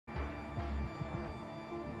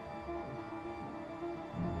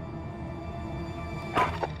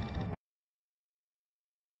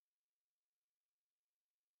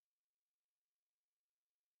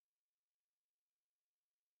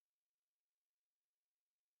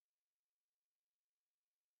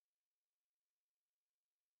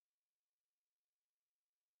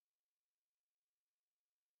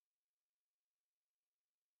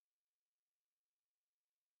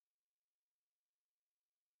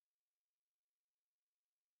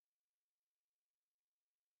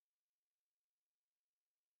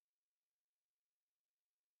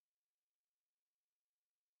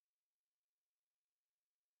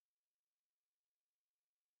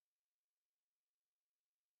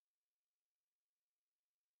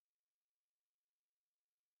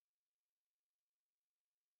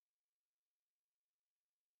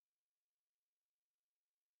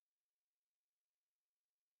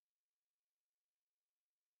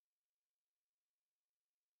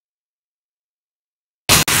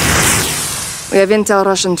We have intel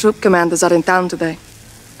Russian troop commanders are in town today.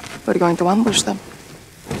 We're going to ambush them.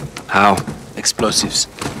 How? Explosives.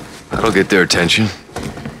 That'll get their attention.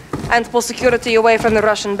 And pull security away from the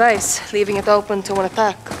Russian base, leaving it open to an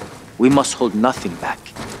attack. We must hold nothing back.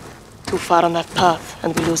 Too far on that path,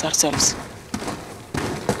 and we lose ourselves.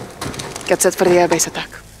 Get set for the airbase attack.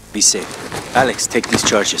 Be safe. Alex, take these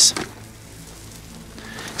charges.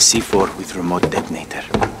 C4 with remote detonator.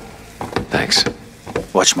 Thanks.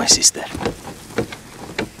 Watch my sister.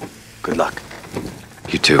 Good luck.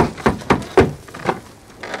 You too.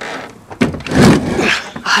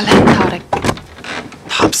 أهلا طارق.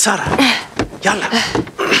 طب سارة يلا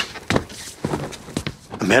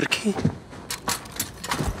أمريكي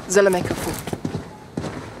زلمة كفو.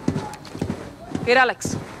 Here,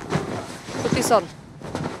 Alex. Put this on.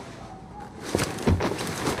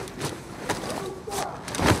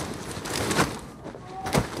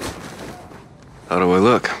 How do I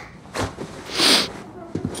look?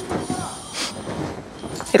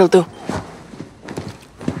 It'll do.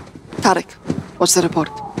 Tarek, what's the report?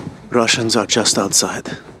 Russians are just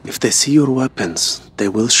outside. If they see your weapons, they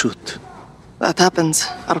will shoot. That happens.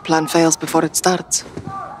 Our plan fails before it starts.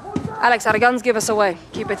 Alex, our guns give us away.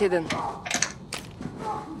 Keep it hidden.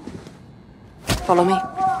 Follow me.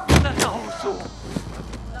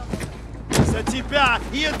 За тебя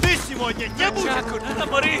и ты сегодня не будешь!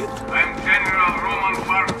 I'm General Roman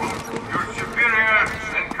Barkov, your superior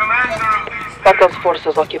and commander of these... Barkov's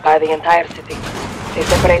forces occupy the entire city. They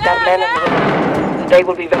separate our men and women. They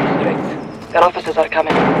will be very strict. Their officers are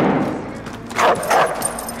coming.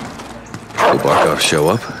 Will Barkov show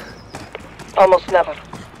up? Almost never.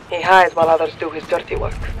 He hides while others do his dirty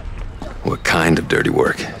work. What kind of dirty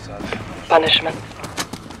work? Punishment.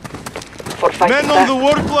 For fighting Men back. on the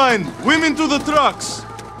work line! Women to the trucks!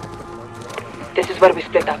 This is where we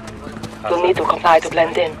split up. You'll need to comply to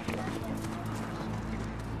blend in.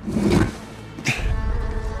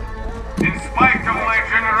 In spite of my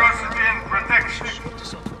generosity and protection,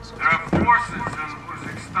 there are forces in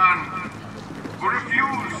Uzbekistan who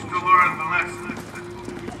refuse to learn the lessons that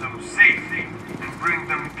will keep them safe and bring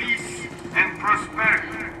them peace and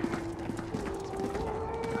prosperity.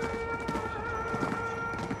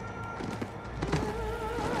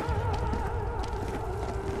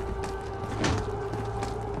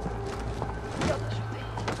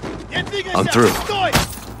 I'm through.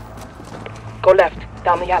 Go left,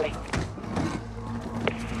 down the alley.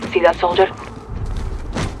 See that soldier?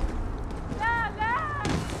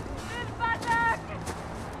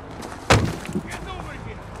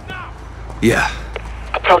 Yeah.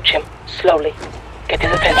 Approach him, slowly. Get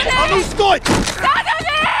his attention. You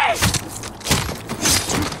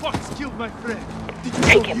fucks killed my friend! Did you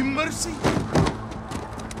Take show him. him mercy?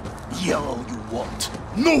 Yell all you want.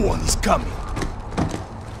 No one is coming!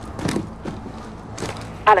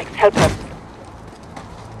 Alex, help her.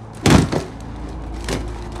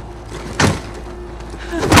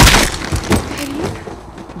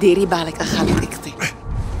 ديري بالك أخلي دقتي.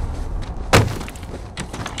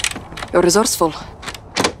 You're resourceful.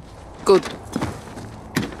 Good.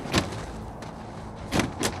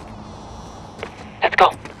 Let's go.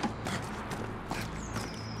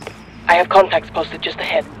 I have contacts posted just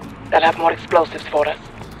ahead. They'll have more explosives for us.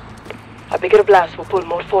 A bigger blast will pull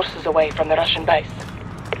more forces away from the Russian base.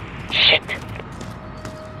 Shit.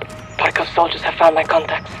 Barkov's soldiers have found my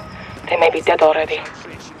contacts. They may be dead already.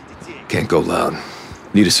 Can't go loud.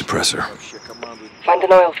 Need a suppressor. Find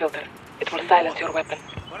an oil filter. It will silence your weapon.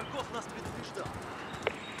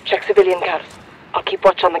 Check civilian cars. I'll keep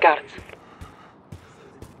watch on the guards.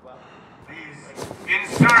 These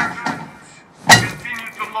insurgents continue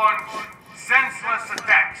to launch senseless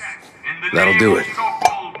attacks in the That'll name do of it.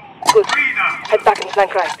 so-called Good. freedom. Head back and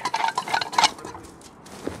flank right.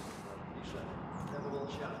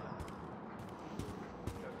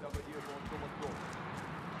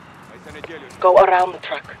 Go around the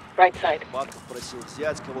truck. Right side. Барков просил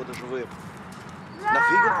взять кого-то живым.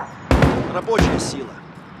 Нафига? Рабочая сила.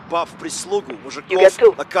 Пап в прислугу, You мужиков get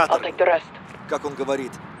two. на I'll каторгу. take the rest. Как он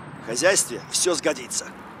говорит, в хозяйстве все сгодится.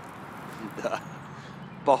 Да,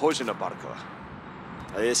 похоже на Баркова.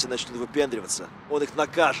 А если начнут выпендриваться, он их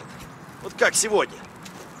накажет. Вот как сегодня.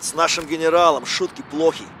 С нашим генералом шутки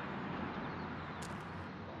плохи.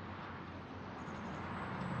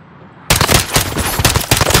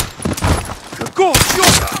 Какого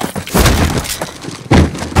черта?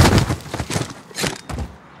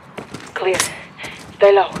 Clear.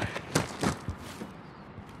 Stay low.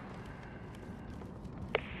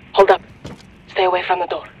 Hold up. Stay away from the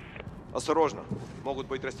door. Осторожно, могут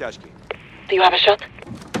быть растяжки. Do you have a shot?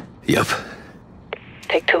 Yep.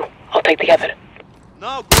 Take two. I'll take the other.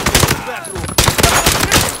 Now go to the bathroom.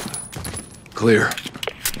 Clear.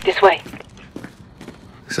 This way.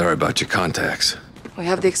 Sorry about your contacts. We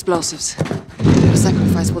have the explosives. Their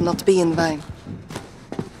sacrifice will not be in vain.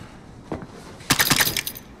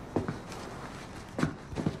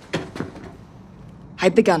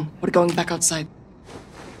 Hide the gun. We're going back outside.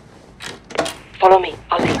 Follow me.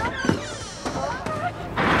 I'll lead.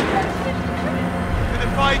 To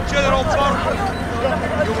defy General Barker,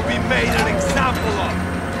 you will be made an example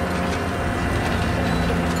of.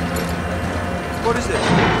 What is it?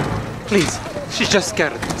 Please, she's just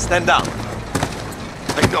scared. Stand down.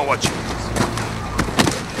 I know what you mean.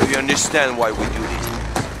 Do you understand why we do this?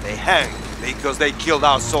 They hang because they killed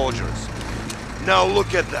our soldiers. Now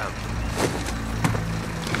look at them.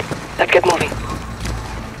 Let's get moving.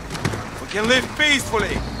 We can live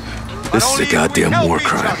peacefully. This is a goddamn war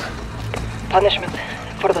crime. Punishment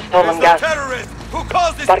for the stolen gas. Terrorist who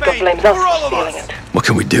caused this Barkov pain blames for us all for of stealing us. it. What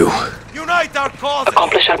can we do? Unite our causes.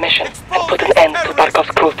 Accomplish our mission and Expose put an these end to terrorists.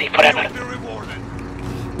 Barkov's cruelty forever. You will be rewarded.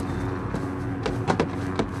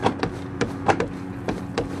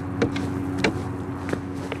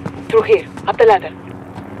 Through here, up the ladder.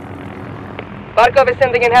 Barkov is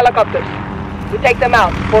sending in helicopters. We take them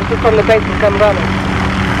out. Forces from the base will come running.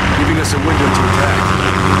 Giving us a window to attack.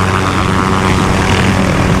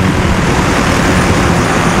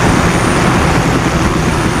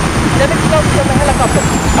 Let explosives on the helicopter.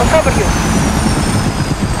 I'll cover you.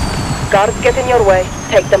 Guards get in your way.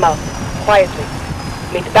 Take them out. Quietly.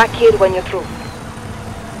 Meet back here when you're through.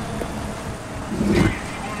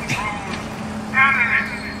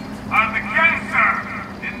 Terrorists are the cancer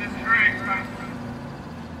in this great country.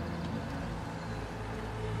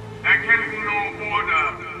 There can be no order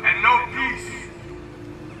and no peace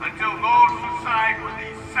until those who side with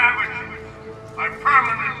these savages are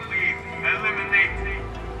permanently eliminated.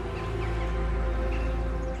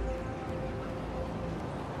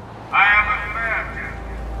 I am a fair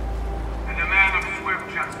gentleman and a man of swift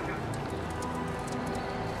justice.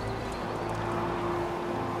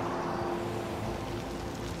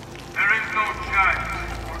 There is no judge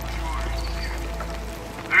or jury here.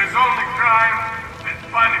 There is only crime and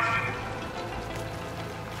punishment.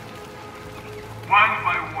 One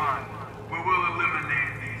by one, we will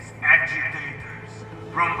eliminate these agitators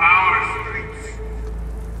from our streets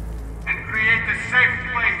and create a safe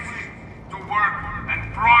place to work and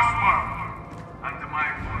prosper under my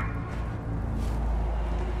foot.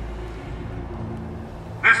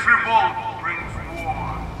 This revolt brings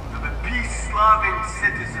war to the peace-loving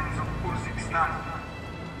citizens of Uzbekistan.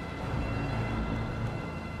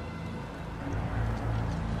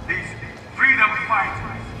 These freedom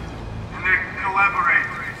fighters and their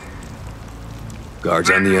collaborators. Guards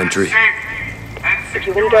on the entry. If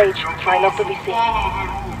you engage, try not to be seen. Follow the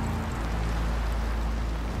rules.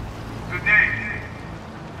 Today,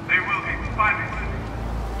 they will be punished.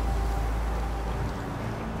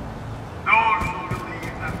 Those who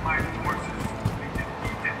believe that my forces will be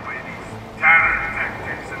defeated by these terror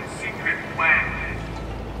tactics and secret plans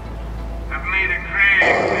have made a grave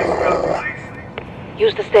miscalculation.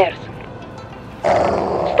 Use the stairs.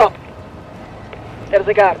 Stop. There's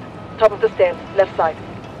a guard. Top of the stairs, left side.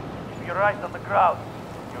 To your right on the crowd.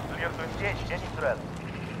 You're clear to engage any threat.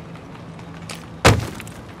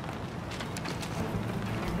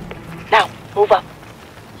 Now, move up.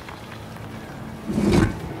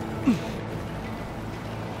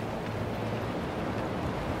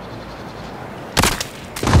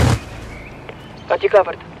 Got you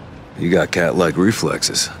covered. You got cat-like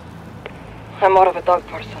reflexes. I'm more of a dog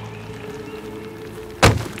person.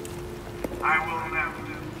 I will never,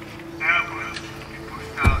 ever be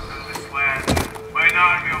pushed out of this land by an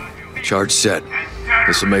army of Charge set. and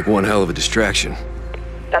This will make one hell of a distraction.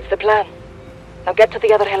 That's the plan. Now get to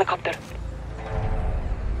the other helicopter.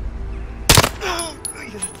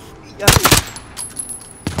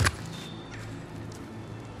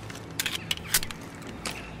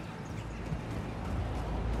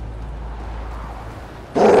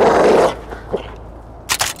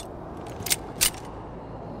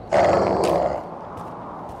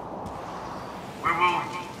 We will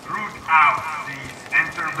root out these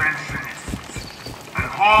interventionists and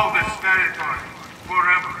hold this territory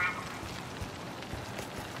forever.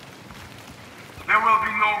 There will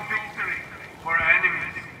be no victory for our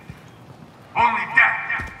enemies. Only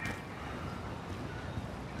death.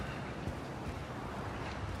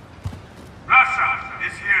 Russia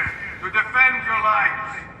is here to defend your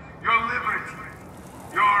lives, your liberty,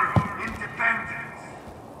 your independence.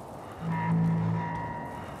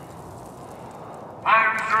 My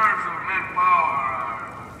reserves of manpower are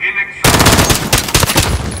inexhaustible.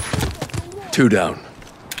 2 down.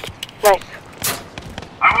 Nice.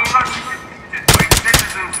 I will not be defeated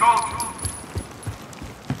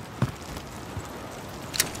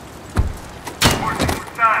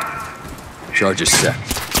Charges set.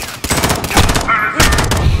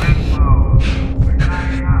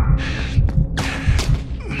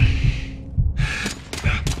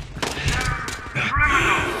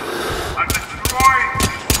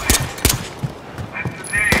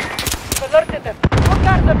 Alerted them. More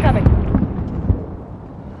guards are coming.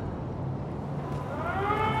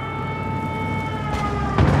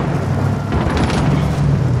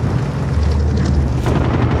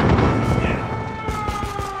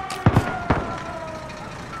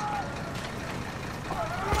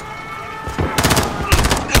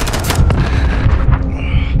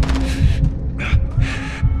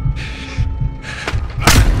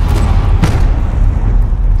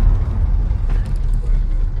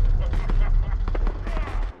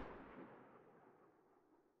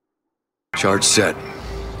 Charge set.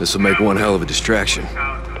 This'll make one hell of a distraction.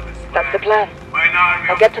 That's the plan.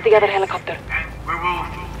 I'll get to the other helicopter. We will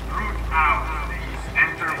root out these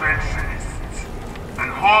interventionists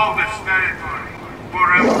and hold this territory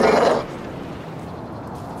forever.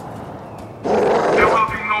 There will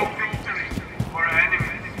be no victory for our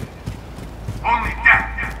enemies. Only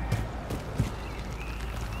death.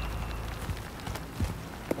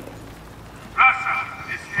 Russia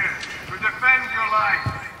is here to defend your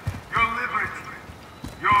lives, your liberty,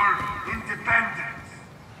 your independence.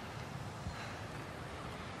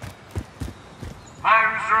 My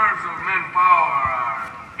reserves of manpower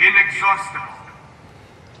are inexhaustible.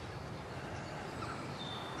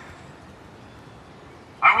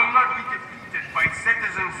 I will not be defeated by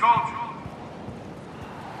citizen soldiers.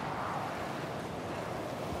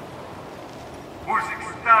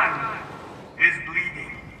 Urzikstan is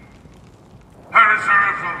bleeding. Her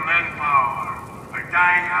reserves of manpower are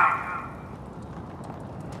dying out.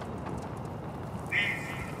 These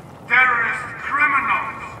terrorist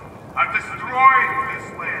criminals are destroying this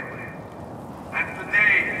land. And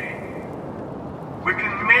today, we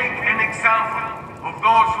can make an example of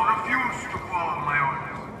those who refuse to follow my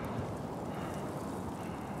orders.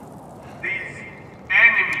 These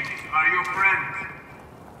enemies are your friends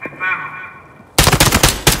and family.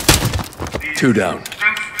 These Two down.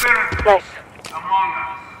 conspirators Nice. among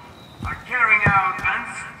us are carrying out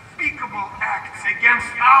unspeakable acts against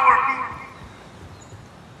our people.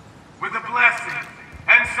 With the blessing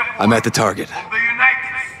and support I'm at the target. of the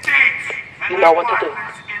United States and You know their what to do.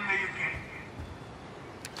 partners in the UK.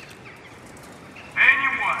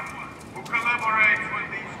 Anyone who collaborates with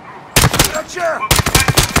these groups will be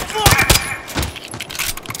sentenced to death.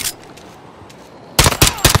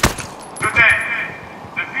 Today,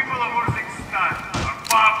 the people of Urzikstan are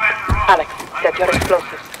far better off. Alex, get your under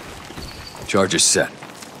explosives. Charges set.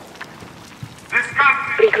 This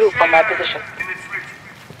country Regroup on my shares position. in its riches.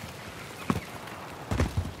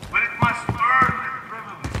 But it must earn the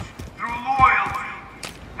privilege through loyalty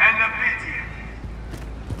and obedience.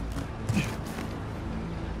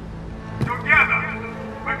 Together,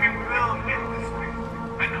 we can build industry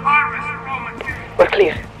and harvest raw materials. We're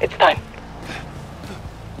clear. It's time.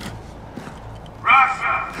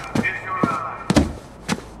 Russia is your ally.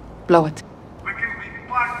 Blow it. We can be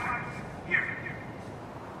partners here.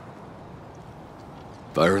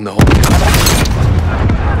 Fire in the hole.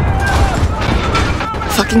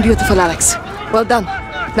 Fucking beautiful, Alex. Well done.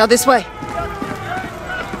 Now this way.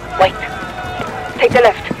 Wait. Take the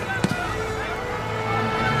left.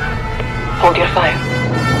 Hold your fire.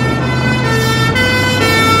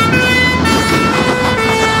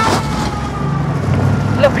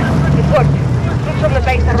 Look, it worked. Troops from the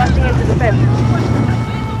base are rushing into the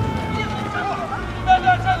fence.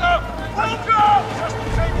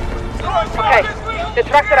 Okay, the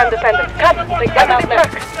trucks are undefended. Come, take them out now.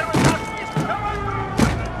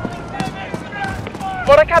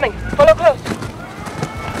 More are coming. Follow close.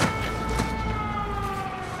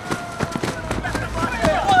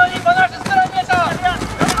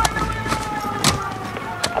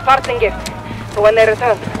 A parting gift for when they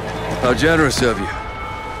return. How generous of you.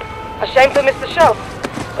 A shame to miss the show,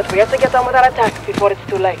 but we have to get on with our attack before it's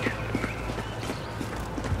too late.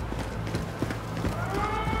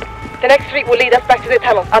 The next street will lead us back to the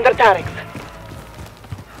tunnels under Tarek's.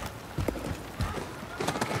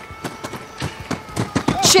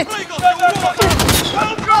 Shit!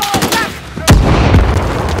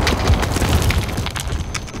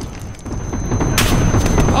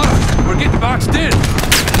 We're getting boxed in.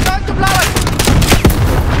 Going to blow it!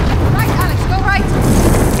 Right, Alex, go right!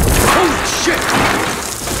 Holy shit!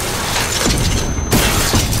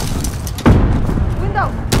 Window!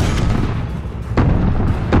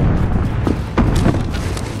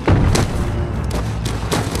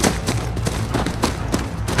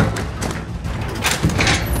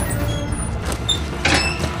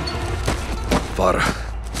 Farah.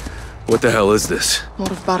 What the hell is this? More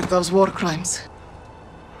of Barkov's war crimes.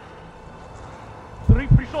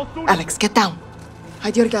 Alex, get down.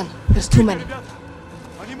 Hide your gun. There's too many.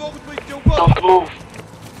 Don't move.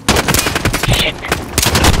 Shit.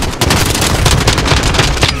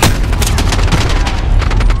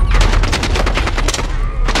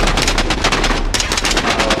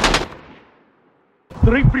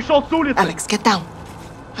 Alex, get down.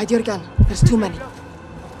 Hide your gun. There's too many.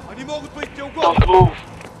 Don't move.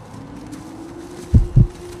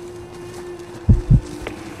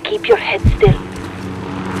 Keep your head still.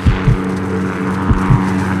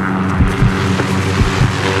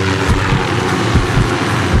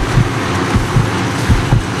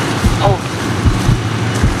 Hold.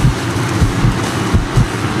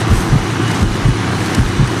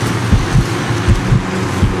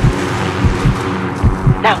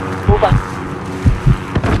 Now, move on.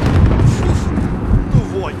 Ну,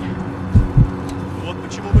 вонь. Вот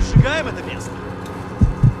почему мы сжигаем это место.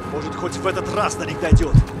 Может, хоть в этот раз на них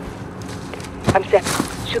дойдет. I'm set.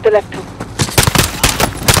 Shoot the left too.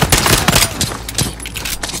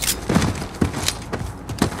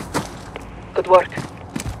 Good work.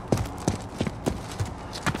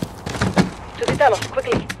 To the tunnel,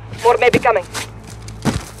 quickly. More may be coming.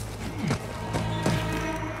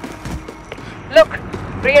 Look!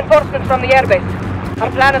 Reinforcements from the airbase.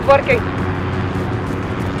 Our plan is working.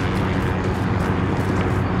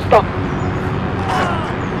 Stop.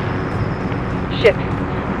 Shit.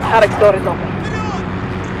 Tarek's door is open.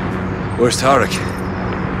 Where's Tarek?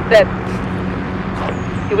 Dead.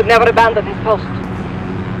 He would never abandon his post.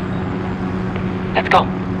 Let's go.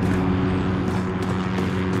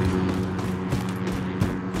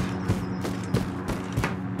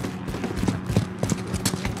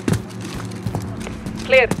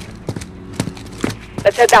 Clear.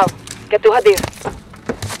 Let's head down. Get to Hadir.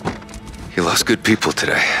 You lost good people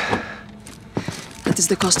today. That is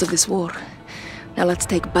the cost of this war. Now let's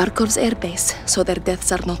take Barkov's airbase, so their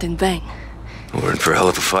deaths are not in vain. We're in for a hell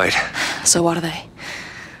of a fight. So are they.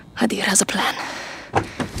 Hadir has a plan.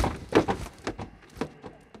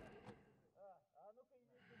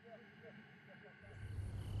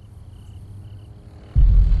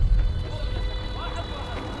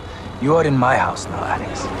 You are in my house now,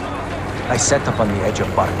 Alex. I set up on the edge of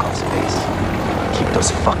Barkov's base. Keep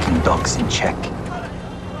those fucking dogs in check.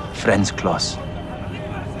 Friends close.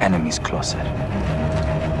 Enemies closer.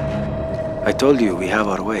 I told you we have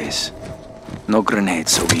our ways. No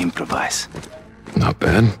grenades, so we improvise. Not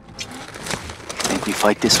bad. Think we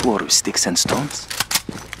fight this war with sticks and stones?